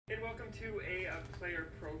welcome to a player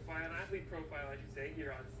profile, an athlete profile, I should say, here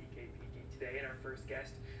on CKPG today. And our first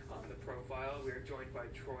guest on the profile, we are joined by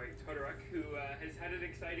Troy Todoruk, who has had an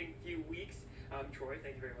exciting few weeks. Troy,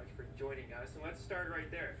 thank you very much for joining us. And let's start right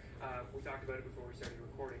there. We talked about it before we started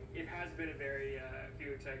recording. It has been a very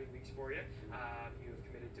few exciting weeks for you. You have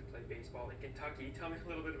committed to play baseball in Kentucky. Tell me a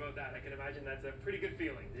little bit about that. I can imagine that's a pretty good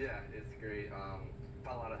feeling. Yeah, it's great. Found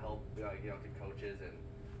a lot of help, good coaches, and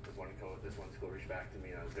this one school reached back to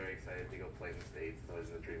me, and I was very excited to go play in the States. So it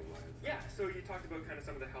was a dream of mine. Yeah, so you talked about kind of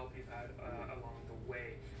some of the help you've had along the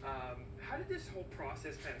way. How did this whole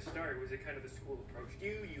process kind of start? Was it kind of the school approached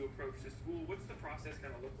you? You approached the school? What's the process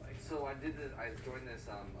kind of look like? So I joined this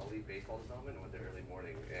elite baseball development and went there early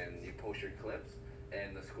morning, and you post your clips,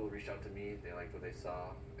 and the school reached out to me. They liked what they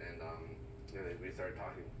saw, and we started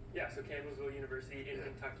talking. Yeah, so Campbellsville University in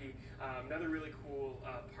Kentucky. Another really cool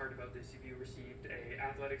part about this, you received a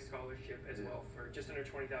athletic scholarship as well for just under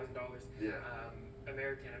 $20,000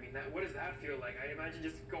 American. I mean, what does that feel like? I imagine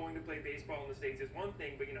just going to play baseball in the States is one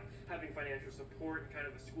thing, but having financial support and kind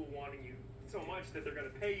of a school wanting you so much that they're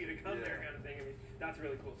going to pay you to come there kind of thing. I mean, that's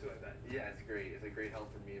really cool too, I bet. Yeah, it's great. It's a great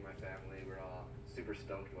help for me and my family. We're all super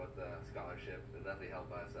stoked about the scholarship. It'll definitely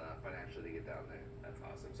help us financially to get down there. That's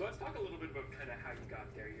awesome. So let's talk a little bit about kind of how you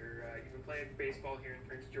got there. You've been playing baseball here in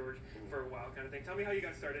Prince George for a while kind of thing. Tell me how you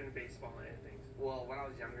got started in baseball and things. Well, when I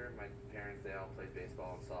was younger, my parents, they all played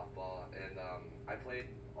baseball and softball, and I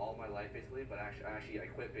played all my life basically, but I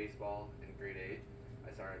quit baseball in grade 8.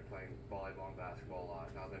 I started playing volleyball and basketball a lot,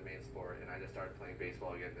 and that was my main sport, and I just started playing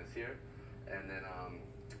baseball again this year, and then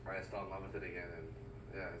I just fell in love with it again, and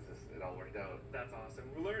yeah, it all worked out. That's awesome.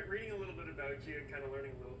 We're reading a little bit about you and kind of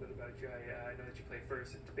learning a little bit about you. I know that you play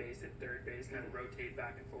first base and third base, kind of rotate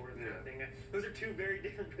back and forth kind of thing. Those are two very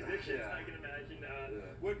different positions, I can imagine.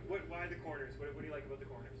 Why the corners? What do you like about the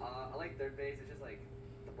corners? I like third base. It's just like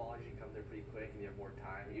the ball usually comes there pretty quick and you have more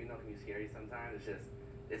time. Even though it can be scary sometimes,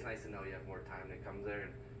 it's nice to know you have more time that comes there.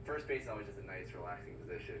 And first base is always just a nice, relaxing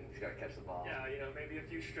position. You just gotta catch the ball. Yeah, maybe a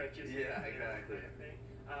few stretches. Yeah, exactly. Kind of thing.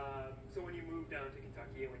 So when you move down to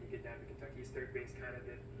Kentucky, and when you get down to Kentucky, is third base kind of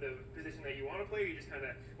the position that you want to play, or you just kind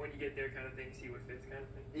of, when you get there, kind of thing, see what fits kind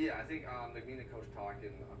of thing? Yeah, I think me and the coach talked,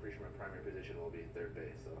 and I'm pretty sure my primary position will be third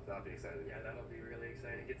base, so that'll be exciting. Yeah, that'll be really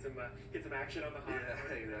exciting. Get some action on the hot.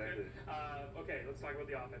 Yeah, exactly. Okay, let's talk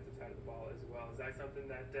about the offensive side of the ball as well. Is that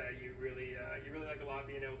something that you really like a lot,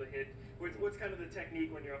 being able to hit? What's kind of the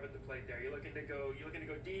technique when you're up at the plate there? You're looking to go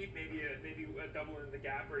deep, maybe a double in the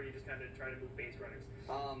gap, or you just kind of try to move base runners?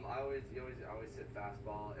 I always hit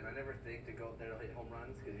fastball, and I never think to go up there to hit home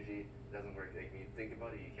runs, because usually it doesn't work. Like, when you think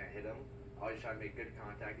about it, you can't hit them. I always try to make good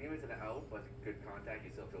contact. Even if it's an out, but good contact,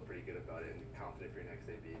 you still feel pretty good about it and confident for your next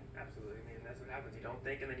AB. Absolutely. I mean, that's what happens. You don't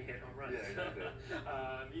think, and then you hit home runs. Yeah, exactly.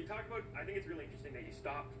 You talk about, I think it's really interesting that you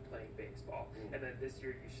stopped playing baseball, and then this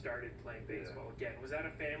year you started playing baseball again. Was that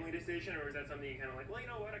a family decision, or was that something you kind of like, well, you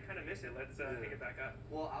know what, I kind of miss it. Let's pick it back up?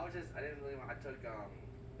 Well, I took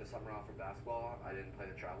the summer off for basketball. I didn't play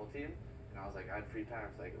the travel team, and I was like, I had free time,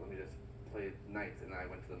 so like, let me just play nights, and I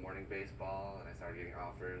went to the morning baseball, and I started getting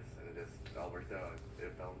offers, and it all worked out. It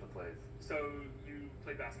fell into place. So you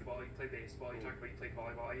play basketball, you play baseball, you talk about you play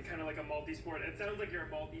volleyball. You're kind of like a multi-sport. It sounds like you're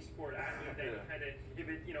a multi-sport athlete. That you kind of, if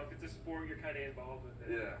it's a sport, you're kind of involved with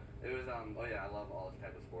it. Yeah, it was. I love all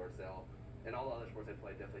type of sports. And all the other sports I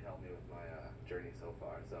play definitely helped me with my journey so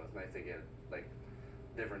far. So it's nice to get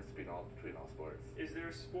difference between all sports. Is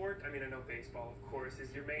there a sport? I mean, I know baseball, of course,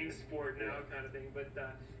 is your main sport now, kind of thing. But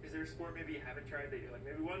is there a sport maybe you haven't tried that you're like,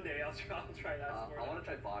 maybe one day I'll try that sport? I want to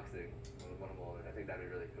try boxing when I'm older. I think that'd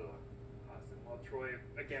be really cool. Awesome. Well, Troy,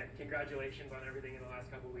 again, congratulations on everything in the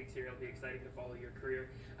last couple of weeks here. It'll be exciting to follow your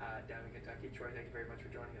career down in Kentucky. Troy, thank you very much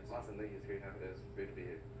for joining us. Awesome. Thank you. It's great to be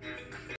here.